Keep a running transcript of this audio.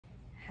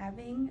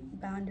Having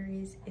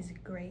boundaries is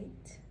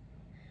great,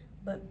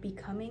 but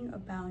becoming a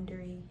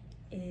boundary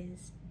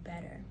is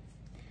better.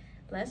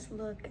 Let's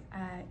look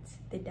at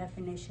the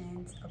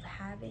definitions of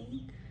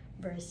having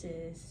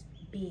versus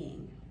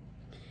being.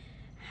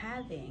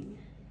 Having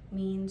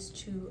means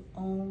to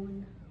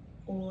own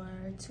or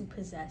to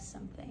possess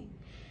something.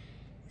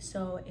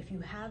 So if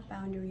you have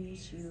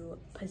boundaries, you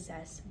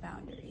possess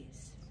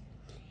boundaries.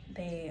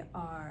 They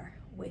are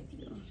with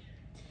you.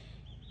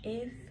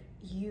 If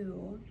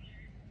you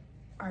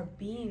are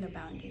being a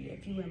boundary,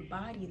 if you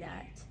embody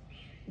that,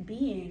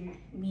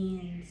 being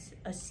means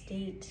a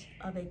state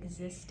of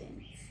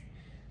existence.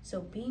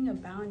 So being a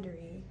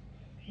boundary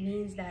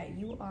means that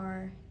you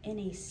are in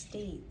a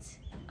state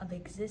of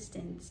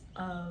existence,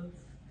 of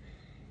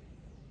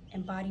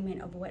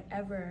embodiment of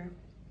whatever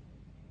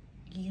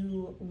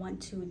you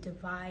want to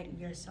divide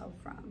yourself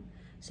from.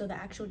 So the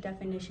actual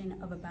definition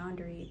of a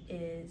boundary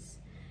is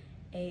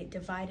a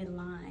divided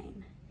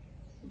line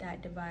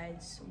that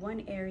divides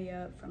one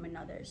area from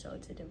another. So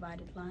it's a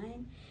divided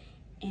line,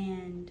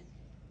 and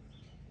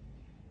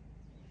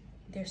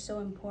they're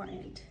so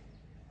important.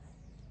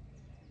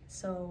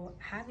 So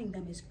having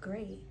them is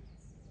great,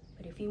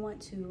 but if you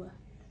want to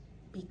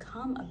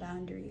become a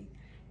boundary,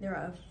 there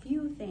are a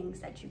few things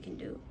that you can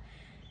do.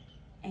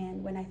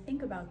 And when I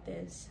think about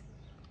this,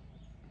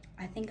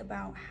 I think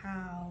about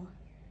how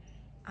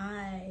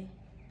I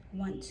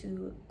want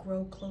to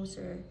grow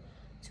closer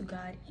to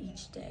God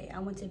each day. I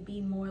want to be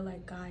more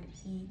like God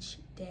each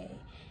day.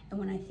 And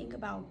when I think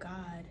about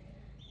God,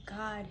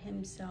 God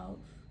himself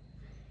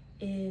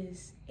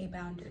is a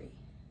boundary.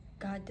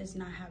 God does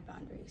not have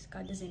boundaries.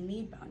 God doesn't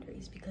need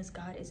boundaries because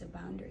God is a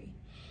boundary.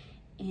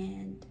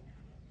 And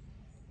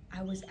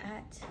I was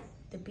at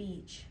the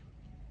beach,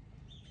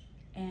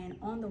 and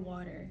on the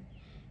water,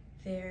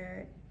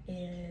 there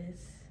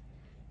is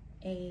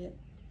a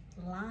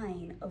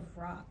line of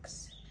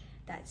rocks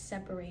that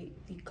separate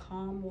the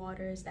calm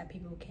waters that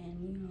people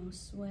can,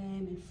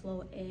 swim and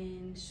float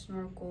in,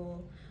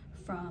 snorkel,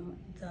 from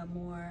the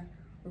more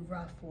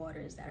rough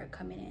waters that are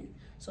coming in.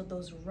 So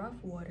those rough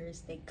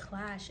waters, they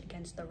clash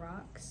against the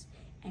rocks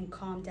and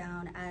calm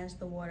down as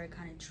the water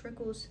kind of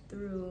trickles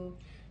through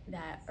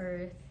that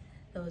earth,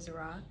 those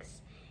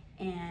rocks,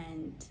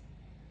 and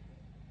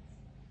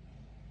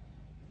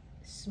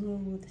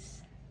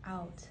smooths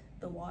out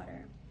the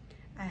water.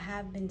 I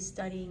have been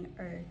studying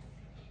earth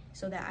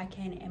so that I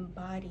can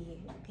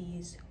embody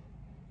these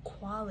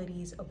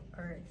qualities of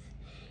earth.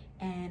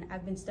 And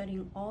I've been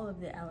studying all of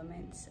the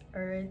elements: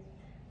 earth,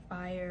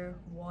 fire,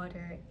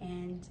 water,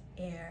 and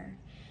air.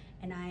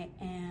 And I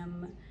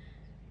am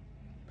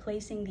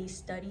placing these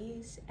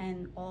studies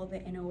and all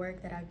the inner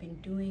work that I've been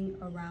doing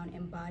around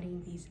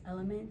embodying these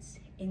elements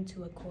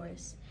into a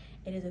course.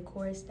 It is a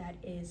course that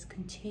is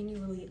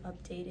continually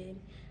updated,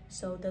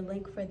 so the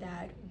link for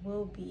that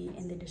will be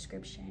in the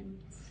description.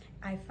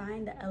 I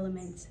find the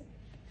elements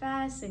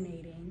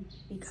fascinating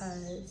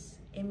because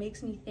it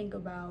makes me think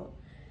about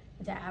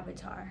the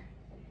avatar.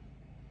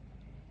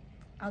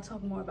 I'll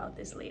talk more about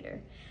this later.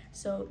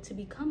 So to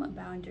become a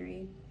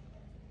boundary,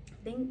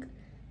 think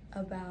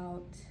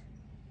about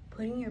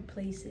putting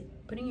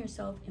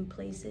yourself in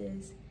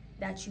places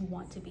that you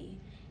want to be.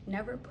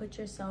 Never put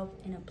yourself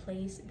in a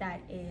place that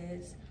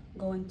is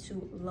going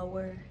to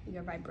lower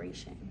your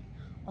vibration.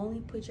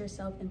 Only put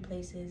yourself in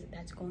places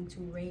that's going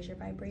to raise your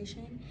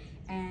vibration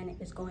and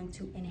is going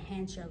to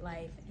enhance your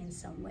life in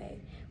some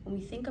way. When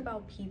we think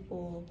about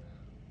people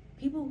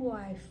who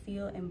I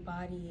feel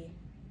embody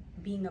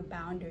being a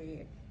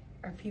boundary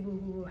are people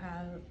who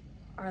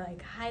are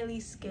like highly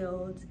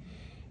skilled,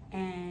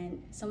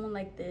 and someone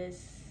like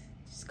this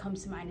just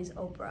comes to mind is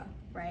Oprah,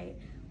 right?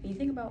 When you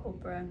think about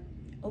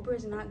Oprah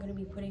is not going to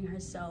be putting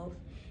herself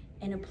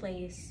in a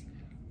place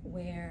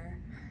where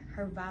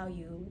her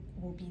value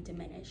will be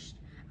diminished.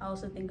 I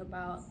also think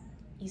about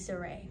Issa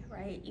Rae,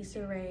 right?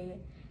 Issa Rae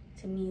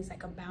to me is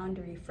like a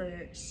boundary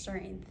for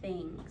certain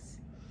things,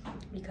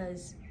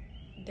 because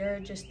there are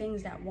just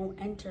things that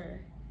won't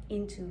enter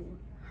into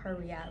her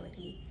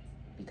reality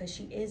because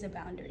she is a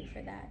boundary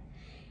for that.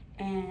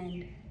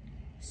 And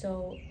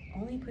so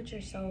only put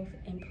yourself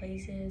in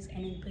places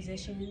and in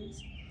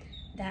positions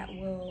that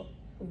will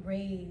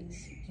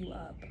raise you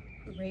up,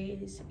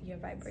 raise your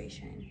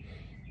vibration.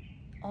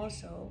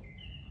 Also,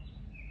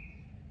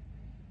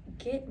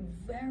 get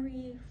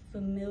very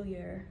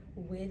familiar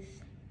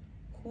with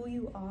who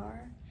you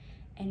are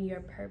and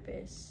your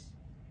purpose.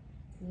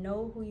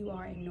 Know who you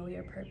are and know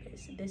your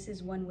purpose. This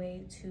is one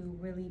way to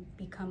really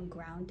become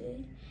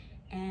grounded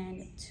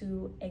and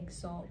to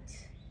exalt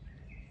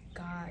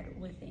God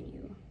within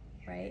you,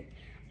 right?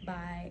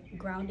 By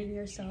grounding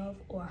yourself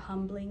or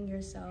humbling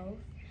yourself.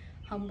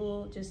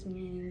 Humble just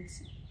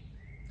means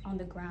on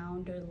the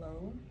ground or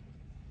low.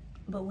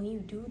 But when you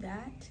do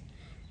that,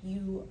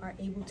 you are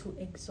able to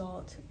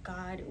exalt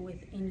God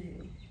within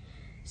you.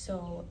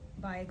 So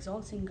by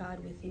exalting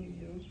God within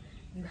you,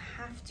 you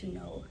have to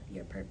know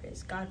your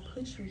purpose. God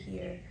put you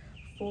here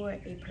for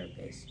a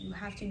purpose. You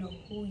have to know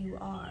who you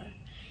are.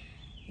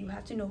 You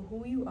have to know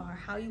who you are,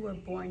 how you were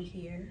born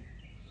here,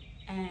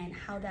 and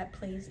how that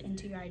plays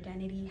into your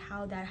identity,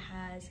 how that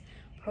has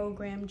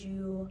programmed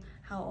you,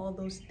 how all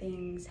those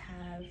things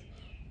have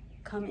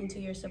come into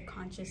your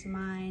subconscious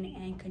mind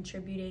and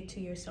contributed to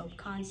your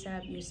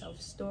self-concept, your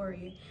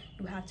self-story.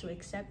 You have to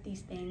accept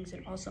these things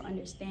and also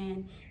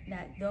understand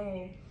that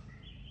though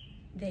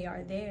they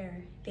are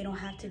there, they don't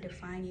have to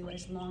define you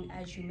as long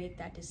as you make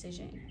that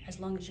decision, as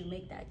long as you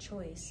make that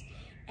choice.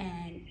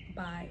 And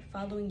by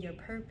following your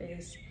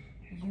purpose,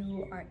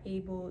 you are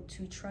able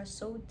to trust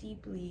so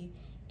deeply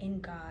in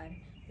God,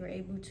 you're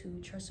able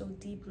to trust so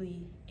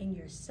deeply in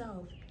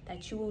yourself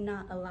that you will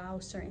not allow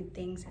certain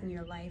things in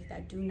your life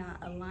that do not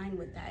align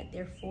with that.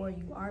 Therefore,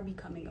 you are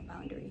becoming a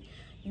boundary.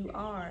 You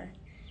are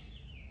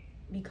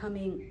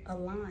becoming a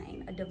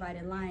line, a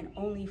divided line,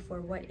 only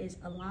for what is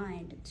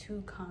aligned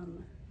to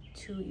come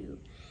to you.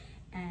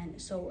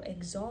 And so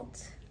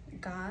exalt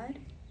God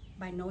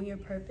by knowing your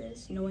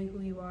purpose, knowing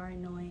who you are,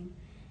 and knowing,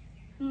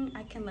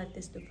 I can let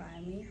this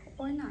define me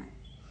or not.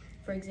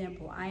 For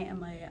example, I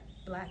am a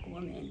Black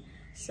woman.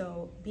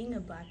 So being a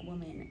Black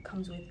woman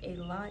comes with a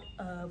lot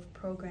of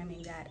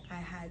programming that I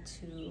had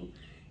to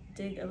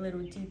dig a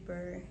little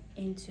deeper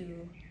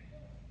into,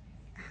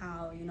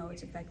 how, you know,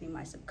 it's affecting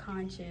my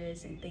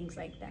subconscious and things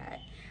like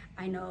that.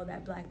 I know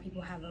that Black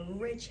people have a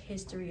rich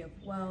history of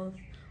wealth,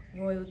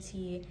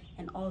 royalty,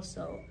 and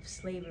also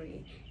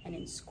slavery. And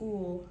in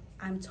school,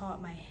 I'm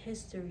taught my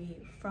history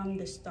from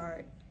the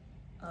start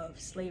of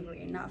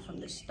slavery and not from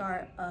the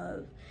start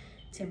of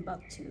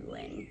Timbuktu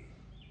and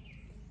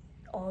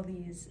all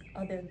these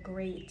other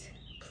great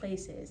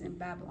places in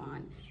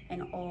Babylon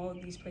and all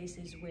these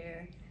places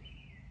where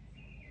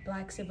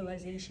Black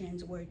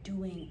civilizations were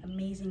doing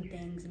amazing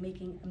things,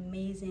 making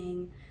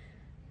amazing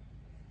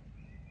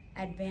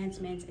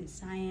advancements in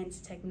science,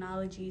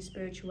 technology,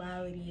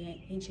 spirituality,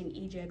 and ancient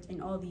Egypt,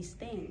 and all these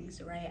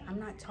things, right? I'm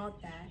not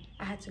taught that.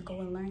 I had to go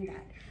and learn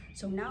that.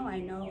 So now I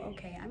know,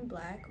 okay, I'm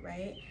Black,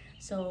 right?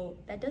 So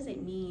that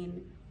doesn't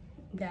mean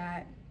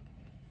that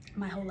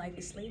my whole life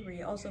is slavery.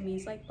 It also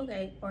means like,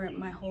 okay, or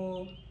my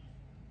whole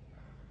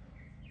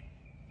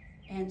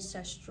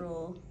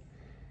ancestral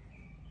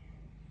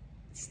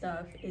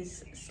stuff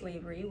is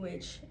slavery,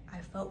 which I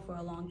felt for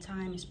a long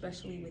time,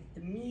 especially with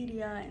the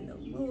media and the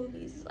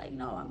movies. It's like,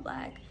 no, I'm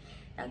Black.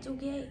 That's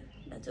okay.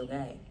 That's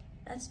okay.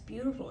 That's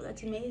beautiful.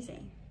 That's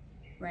amazing,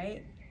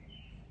 right?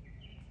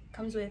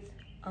 Comes with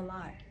a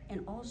lot.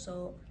 And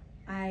also,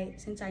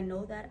 since I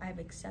know that, I've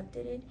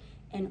accepted it,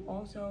 and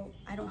also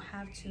I don't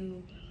have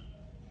to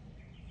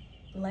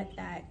let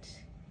that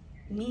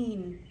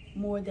mean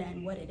more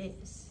than what it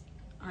is.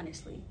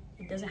 Honestly,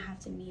 it doesn't have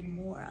to mean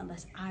more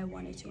unless I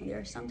want it to. And there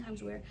are some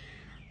times where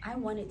I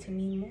want it to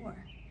mean more,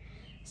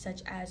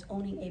 such as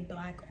owning a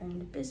Black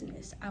owned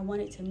business. I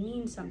want it to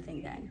mean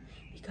something then,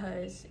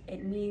 because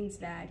it means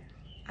that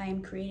I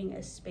am creating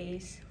a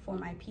space for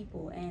my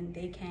people and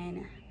they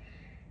can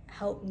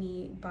help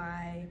me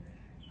by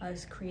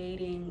us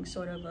creating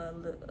sort of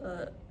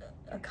a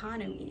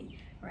economy,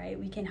 right?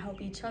 We can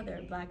help each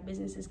other. Black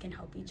businesses can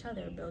help each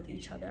other, build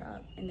each other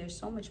up. And there's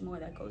so much more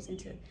that goes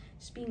into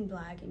just being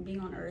Black and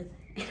being on earth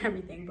and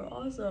everything. But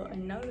also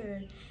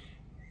another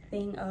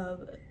thing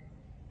of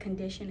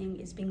conditioning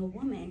is being a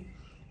woman,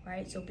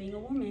 right? So being a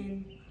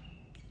woman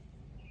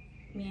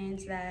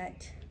means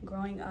that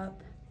growing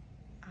up,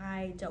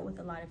 I dealt with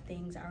a lot of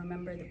things. I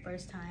remember the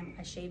first time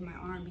I shaved my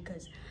arm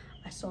because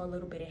I saw a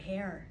little bit of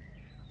hair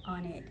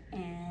on it,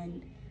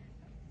 and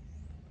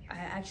I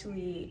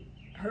actually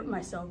hurt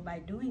myself by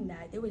doing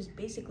that. There was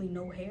basically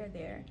no hair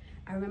there.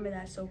 I remember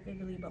that so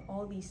vividly. But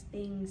all these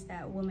things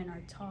that women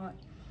are taught,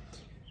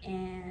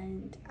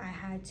 and I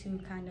had to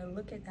kind of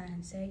look at that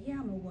and say, yeah,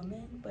 I'm a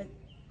woman, but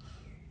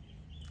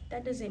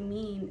that doesn't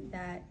mean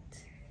that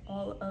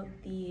all of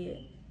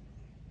the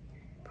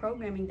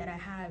programming that I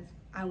have,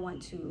 I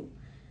want to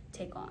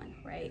take on,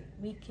 right?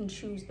 We can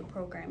choose the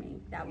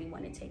programming that we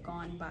want to take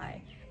on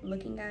by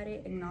looking at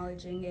it,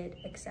 acknowledging it,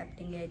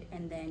 accepting it,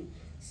 and then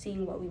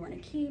seeing what we want to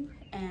keep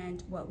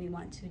and what we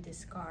want to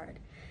discard.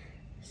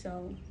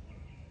 So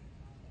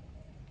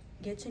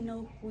get to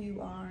know who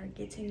you are,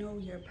 get to know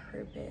your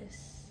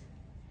purpose,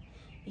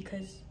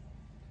 because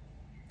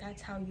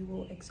that's how you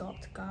will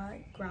exalt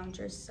God, ground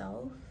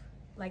yourself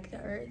like the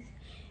earth,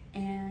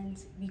 and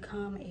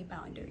become a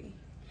boundary.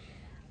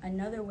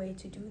 Another way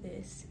to do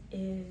this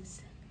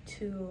is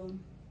to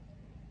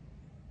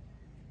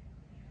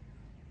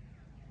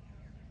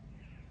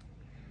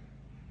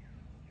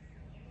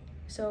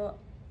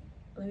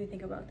let me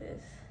think about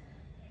this.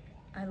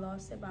 I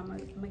lost it, but I'm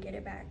gonna get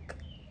it back.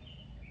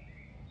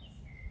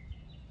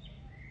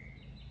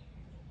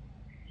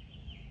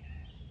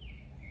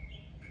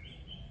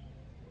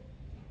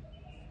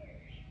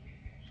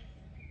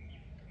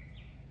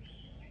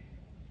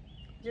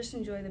 Just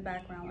enjoy the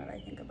background while I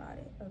think about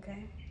it,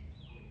 okay?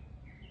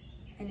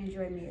 And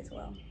enjoy me as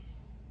well.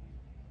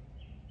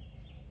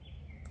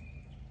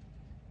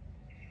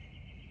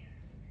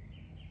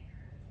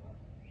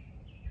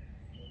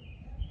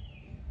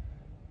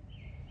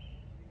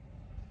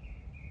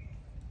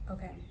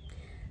 Okay,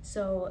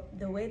 so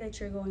the way that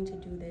you're going to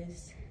do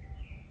this,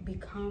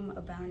 become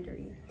a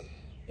boundary,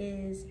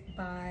 is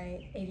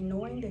by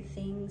ignoring the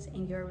things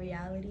in your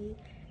reality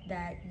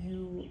that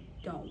you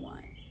don't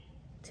want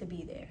to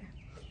be there.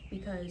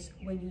 Because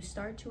when you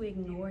start to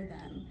ignore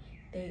them,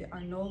 they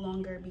are no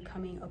longer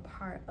becoming a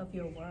part of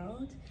your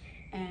world,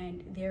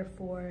 and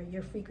therefore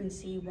your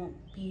frequency won't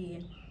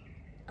be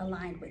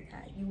aligned with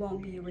that. You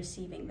won't be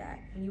receiving that.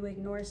 When you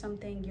ignore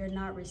something, you're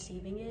not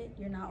receiving it,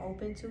 you're not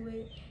open to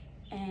it,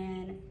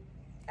 and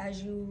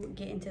as you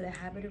get into the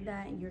habit of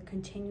that and you're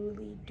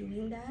continually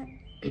doing that,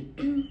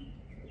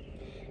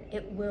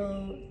 it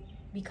will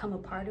become a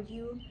part of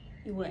you.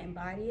 You will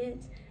embody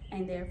it,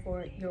 and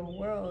therefore your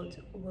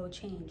world will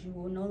change. You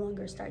will no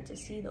longer start to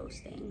see those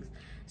things.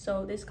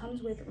 So this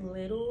comes with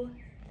little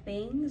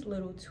things,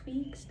 little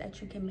tweaks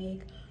that you can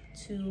make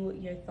to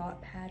your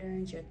thought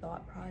patterns, your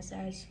thought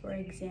process. For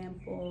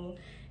example,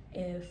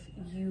 if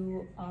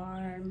you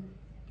are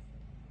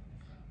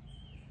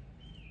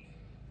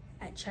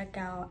at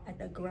checkout at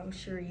the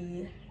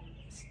grocery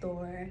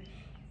store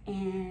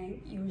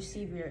and you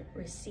receive your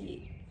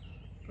receipt,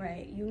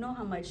 right? You know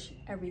how much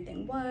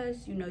everything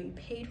was, you know you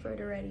paid for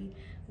it already,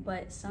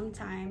 but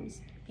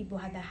sometimes people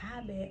have the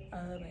habit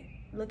of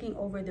looking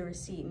over the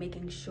receipt,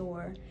 making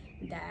sure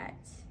that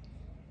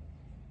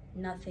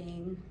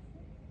nothing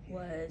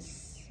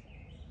was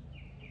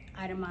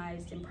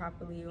itemized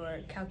improperly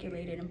or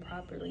calculated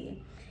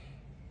improperly.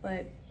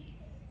 But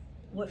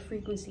what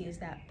frequency is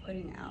that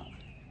putting out,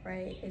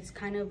 right? It's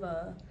kind of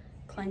a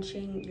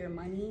clenching your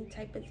money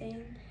type of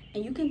thing.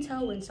 And you can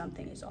tell when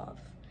something is off,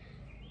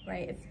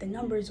 right? If the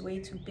number is way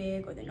too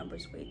big or the number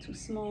is way too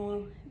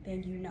small,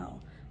 then you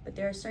know. But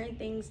there are certain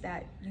things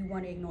that you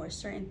want to ignore,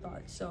 certain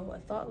thoughts. So a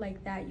thought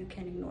like that you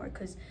can ignore,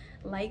 because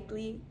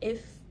likely,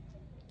 if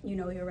you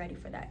know you're ready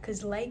for that,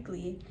 because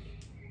likely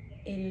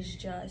it is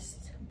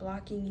just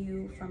blocking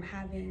you from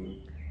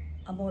having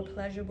a more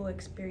pleasurable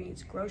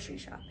experience grocery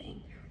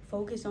shopping.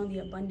 Focus on the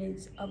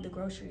abundance of the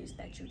groceries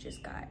that you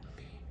just got.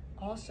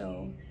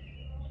 Also,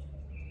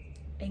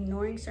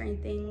 ignoring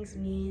certain things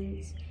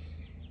means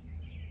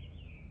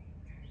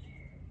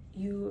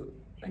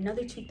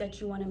another tweak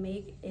that you want to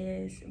make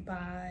is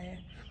by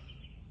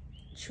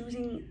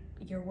choosing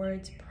your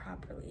words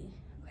properly.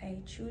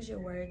 Okay, choose your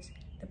words.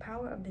 The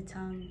power of the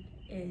tongue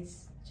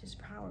is just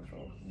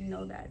powerful. You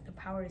know that the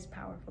power is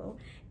powerful,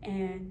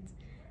 and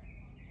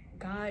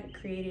God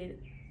created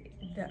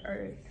the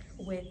earth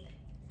with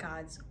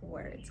God's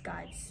words.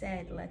 God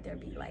said, "Let there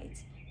be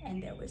light,"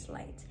 and there was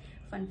light.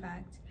 Fun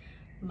fact,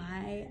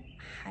 my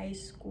high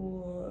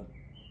school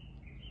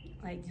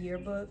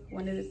yearbook,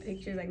 one of the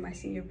pictures, my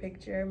senior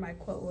picture, my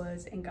quote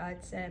was, "And God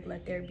said,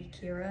 let there be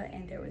Kira,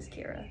 and there was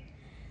Kira."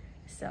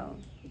 So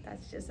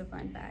that's just a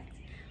fun fact.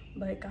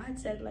 But God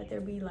said, "Let there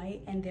be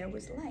light," and there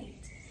was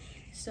light.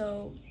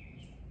 So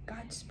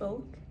God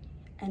spoke,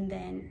 and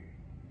then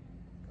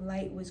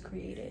light was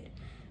created.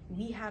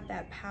 We have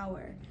that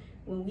power.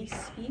 When we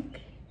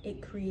speak,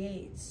 it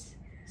creates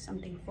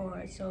something for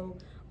us. So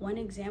one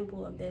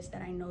example of this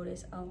that I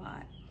notice a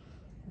lot,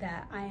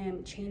 that I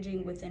am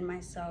changing within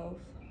myself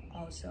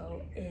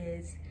also,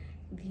 is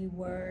the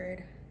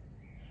word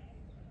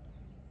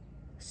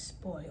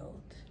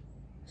spoiled.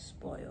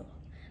 Spoil.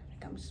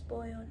 I'm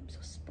spoiled, I'm so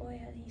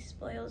spoiled, he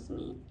spoils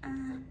me.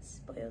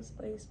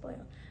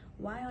 Spoil.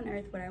 Why on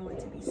earth would I want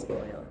to be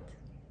spoiled?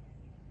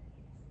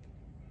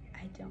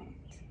 I don't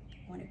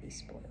want to be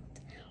spoiled.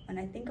 When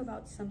I think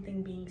about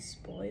something being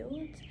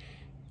spoiled,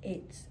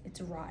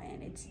 it's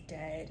rotten, it's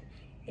dead,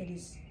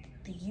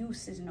 the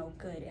use is no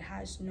good, it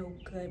has no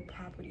good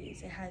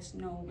properties, it has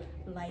no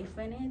life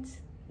in it,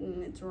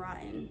 it's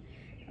rotten,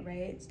 right?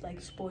 It's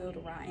like spoiled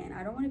rotten.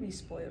 I don't want to be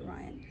spoiled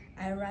rotten.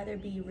 I'd rather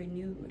be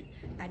renewed.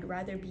 I'd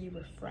rather be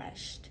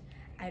refreshed.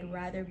 I'd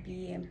rather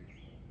be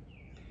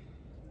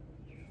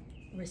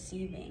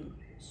receiving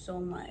so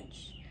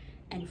much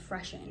and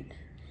freshened.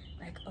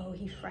 Oh,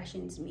 he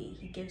freshens me,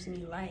 he gives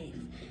me life,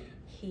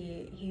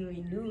 he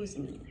renews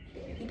me.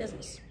 He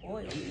doesn't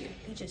spoil me,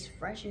 he just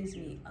freshens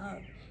me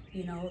up,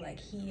 he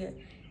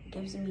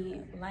gives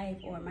me life.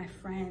 Or my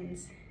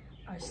friends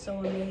are so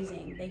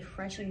amazing, they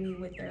freshen me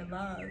with their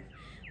love.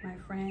 My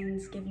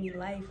friends give me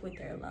life with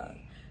their love.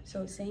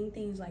 So saying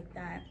things like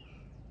that,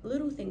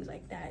 little things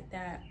like that,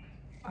 that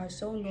are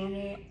so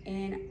normal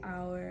in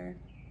our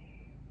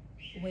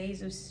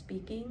ways of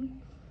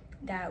speaking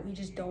that we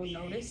just don't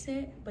notice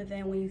it. But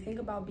then when you think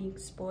about being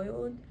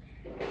spoiled,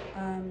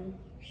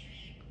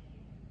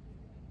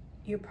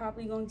 you're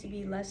probably going to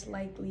be less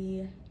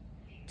likely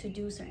to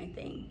do certain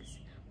things.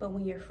 But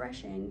when you're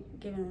freshened,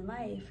 given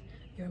life,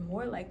 you're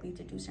more likely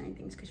to do certain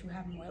things because you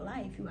have more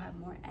life, you have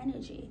more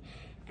energy,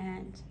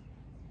 and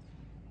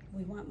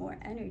we want more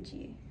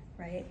energy,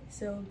 right?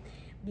 So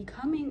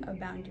becoming a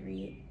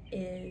boundary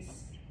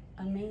is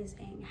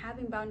amazing.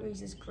 Having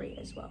boundaries is great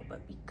as well,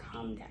 but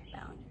become that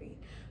boundary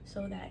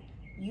so that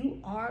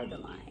you are the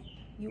line.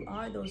 You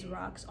are those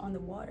rocks on the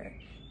water.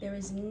 There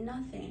is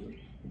nothing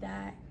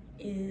that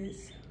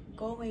is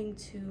going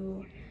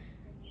to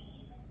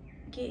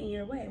get in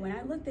your way. When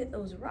I looked at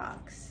those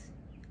rocks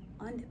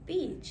on the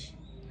beach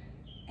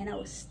and I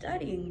was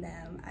studying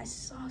them, I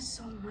saw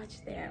so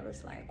much there. I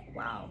was like,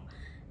 wow,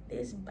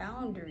 this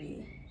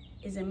boundary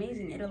is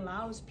amazing. It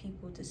allows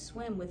people to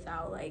swim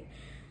without like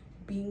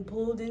being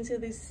pulled into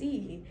the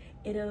sea.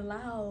 It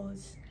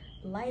allows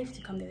life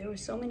to come there. There were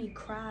so many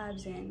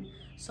crabs and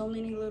so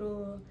many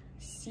little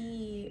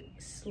sea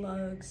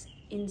slugs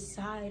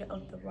inside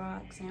of the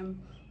rocks,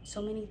 and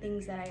so many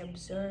things that I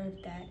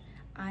observed that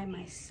I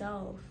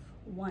myself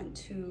want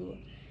to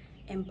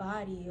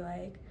embody.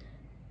 Like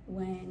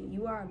when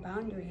you are a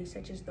boundary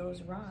such as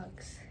those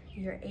rocks,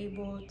 you're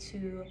able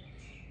to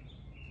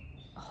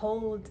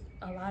hold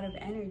a lot of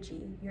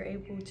energy. You're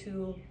able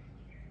to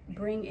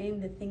bring in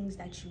the things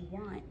that you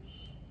want,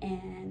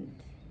 and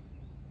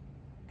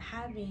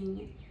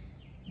having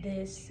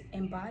this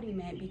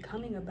embodiment,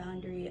 becoming a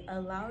boundary,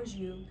 allows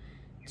you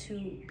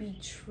to be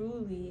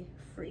truly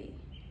free.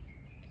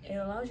 It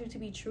allows you to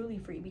be truly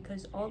free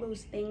because all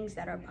those things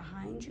that are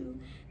behind you,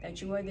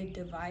 that you are the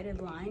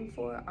divided line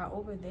for, are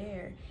over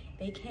there.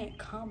 They can't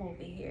come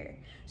over here.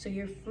 So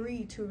you're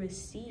free to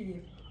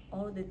receive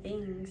all the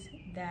things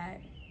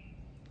that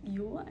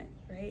you want,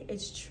 right?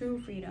 It's true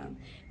freedom.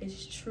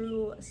 It's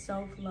true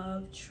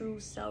self-love, true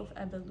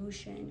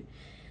self-evolution.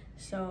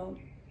 So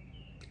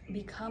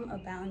become a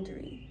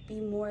boundary.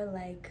 Be more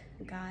like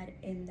God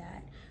in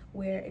that,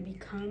 where it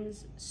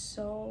becomes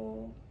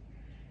so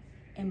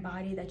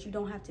embodied that you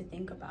don't have to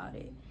think about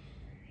it.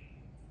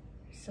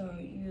 So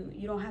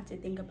you don't have to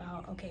think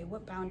about, okay,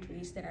 what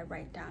boundaries did I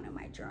write down in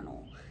my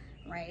journal,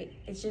 right?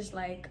 It's just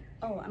like,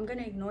 oh, I'm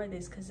gonna ignore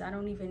this because I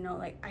don't even know,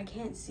 like I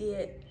can't see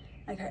it.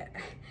 Like I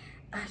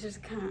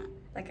just can't,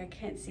 like I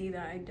can't see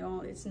that.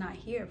 It's not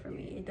here for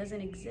me. It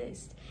doesn't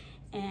exist.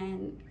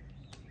 And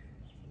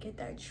get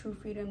that true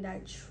freedom,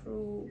 that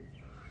true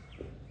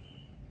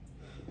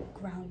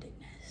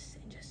groundedness,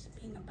 and just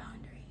being a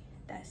boundary,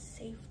 that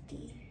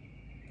safety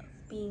of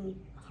being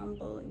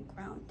humble and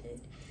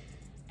grounded.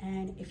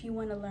 And if you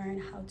want to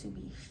learn how to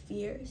be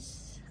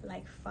fierce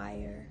like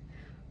fire,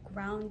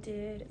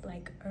 grounded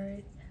like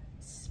earth,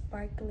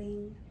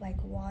 sparkling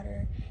like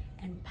water,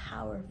 and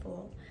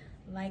powerful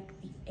like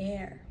the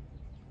air,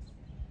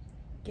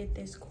 get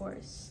this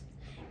course.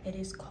 It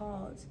is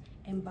called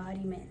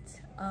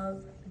Embodiment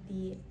of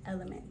the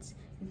Elements.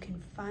 You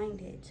can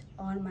find it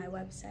on my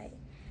website,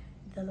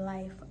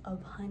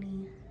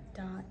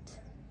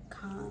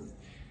 thelifeofhoney.com.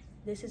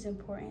 This is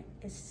important,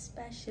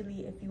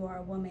 especially if you are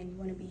a woman. You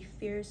want to be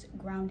fierce,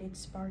 grounded,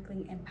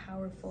 sparkling, and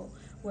powerful.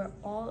 Where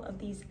all of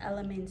these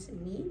elements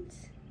meet,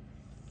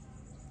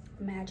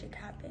 magic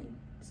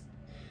happens.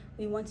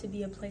 We want to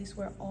be a place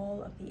where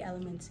all of the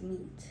elements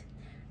meet,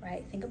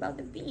 right? Think about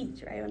the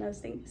beach, right? When I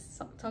was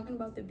talking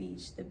about the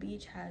beach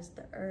has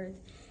the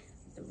earth,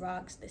 the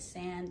rocks, the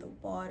sand, the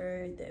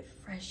water, the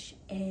fresh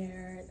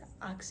air, the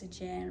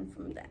oxygen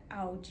from the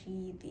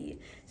algae, the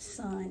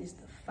sun is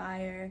the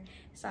fire.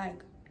 It's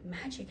like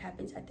magic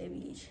happens at the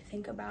beach.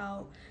 Think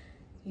about,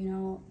 you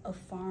know, a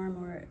farm,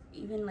 or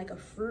even like a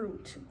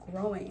fruit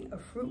growing. A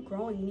fruit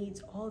growing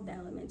needs all the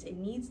elements. It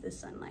needs the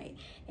sunlight,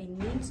 it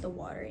needs the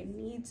water, it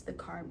needs the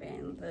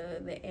carbon,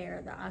 the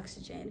air, the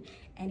oxygen,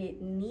 and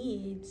it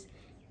needs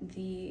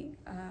the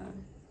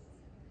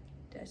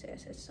did I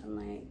said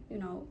sunlight, you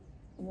know,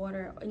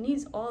 water. It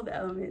needs all the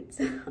elements.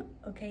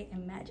 Okay,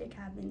 and magic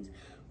happens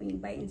when you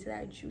bite into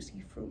that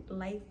juicy fruit.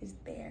 Life is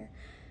there.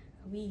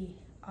 We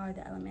are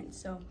the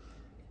elements. So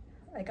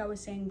like I was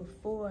saying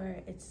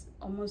before, it's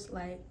almost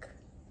like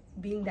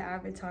being the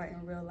avatar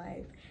in real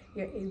life.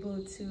 You're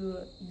able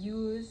to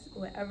use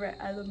whatever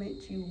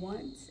element you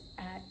want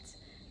at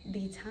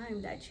the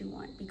time that you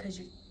want,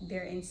 because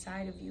they're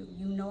inside of you.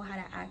 You know how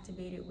to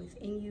activate it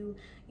within you.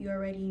 You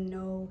already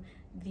know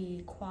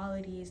the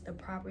qualities, the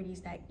properties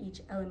that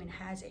each element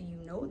has, and you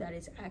know that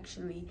it's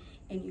actually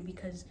in you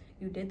because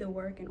you did the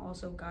work, and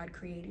also God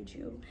created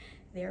you.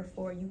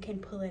 Therefore, you can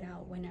pull it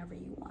out whenever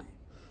you want.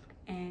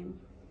 And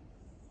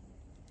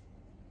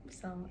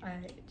so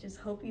I just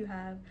hope you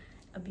have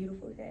a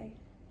beautiful day.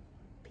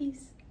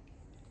 Peace.